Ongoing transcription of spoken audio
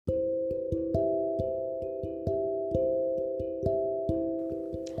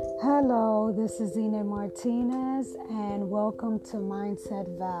Hello, this is Zena Martinez, and welcome to Mindset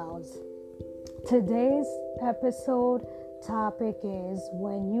Vows. Today's episode topic is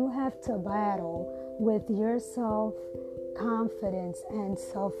when you have to battle with your self-confidence and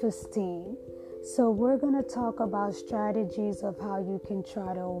self-esteem. So we're going to talk about strategies of how you can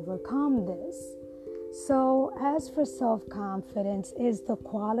try to overcome this. So as for self-confidence, is the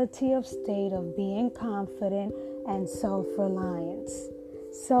quality of state of being confident and self-reliance.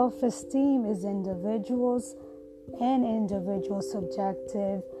 Self-esteem is individual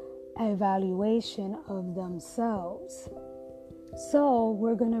subjective evaluation of themselves. So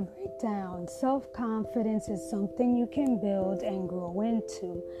we're going to break down. Self-confidence is something you can build and grow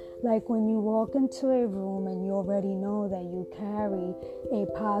into. Like when you walk into a room and you already know that you carry a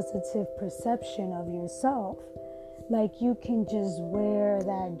positive perception of yourself. Like you can just wear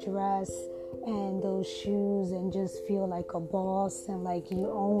that dress and those shoes and just feel like a boss and like you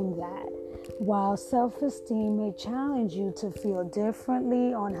own that. While self-esteem may challenge you to feel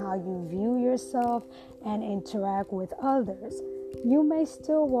differently on how you view yourself and interact with others. You may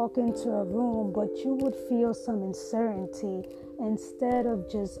still walk into a room, but you would feel some uncertainty instead of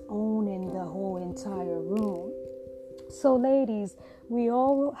just owning the whole entire room. So ladies, we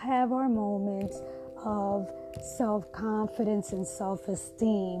all have our moments of self-confidence and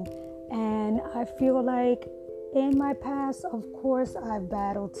self-esteem. And I feel like in my past, of course, I've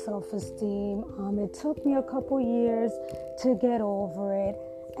battled self-esteem. It took me a couple years to get over it.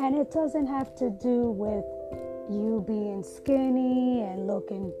 And it doesn't have to do with you being skinny and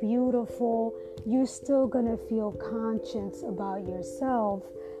looking beautiful. You're still going to feel conscious about yourself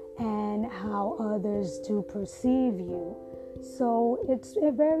and how others do perceive you. So it's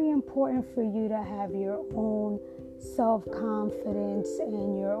very important for you to have your own self-confidence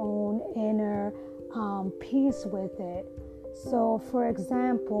and your own inner peace with it. So for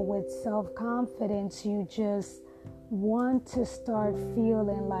example, with self-confidence, you just want to start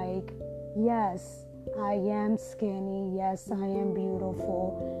feeling like, yes, I am skinny, yes, I am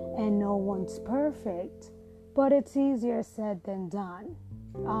beautiful, and no one's perfect. But it's easier said than done.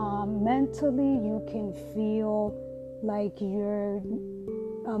 Mentally, you can feel like you're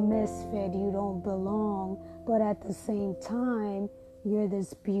a misfit, you don't belong, but at the same time, you're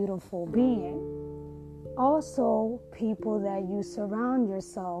this beautiful being. Also, people that you surround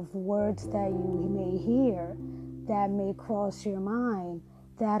yourself, words that you may hear, that may cross your mind,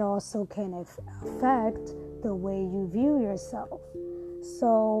 that also can affect the way you view yourself.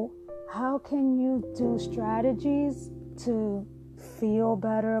 So, how can you do strategies to feel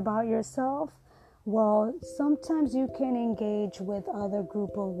better about yourself? Well, sometimes you can engage with other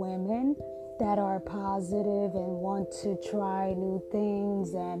group of women that are positive and want to try new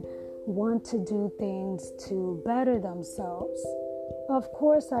things and want to do things to better themselves. Of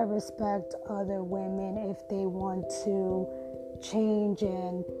course, I respect other women if they want to change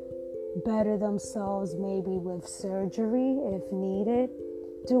and better themselves, maybe with surgery if needed.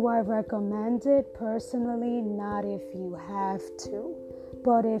 Do I recommend it? Personally, not if you have to.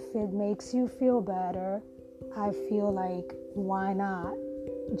 But if it makes you feel better, I feel like why not?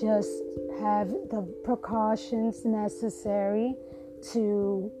 Just have the precautions necessary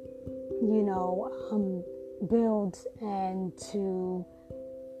to, build and to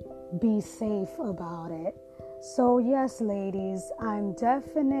be safe about it. So yes, ladies, I'm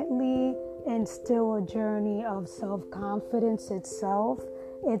definitely in still a journey of self-confidence itself.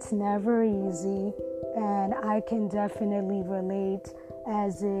 It's never easy, and I can definitely relate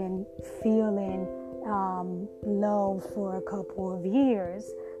as in feeling low for a couple of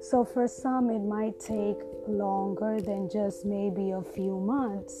years. So for some, it might take longer than just maybe a few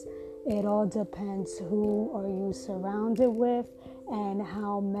months. It all depends who are you surrounded with and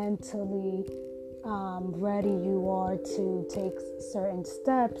how mentally ready you are to take certain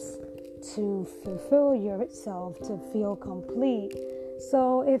steps to fulfill yourself, to feel complete.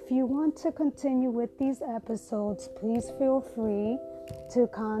 So if you want to continue with these episodes, please feel free to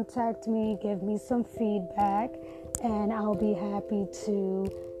contact me, give me some feedback, and I'll be happy to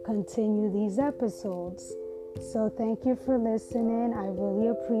continue these episodes. So thank you for listening. I really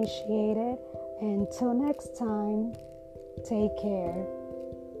appreciate it. Until next time, take care.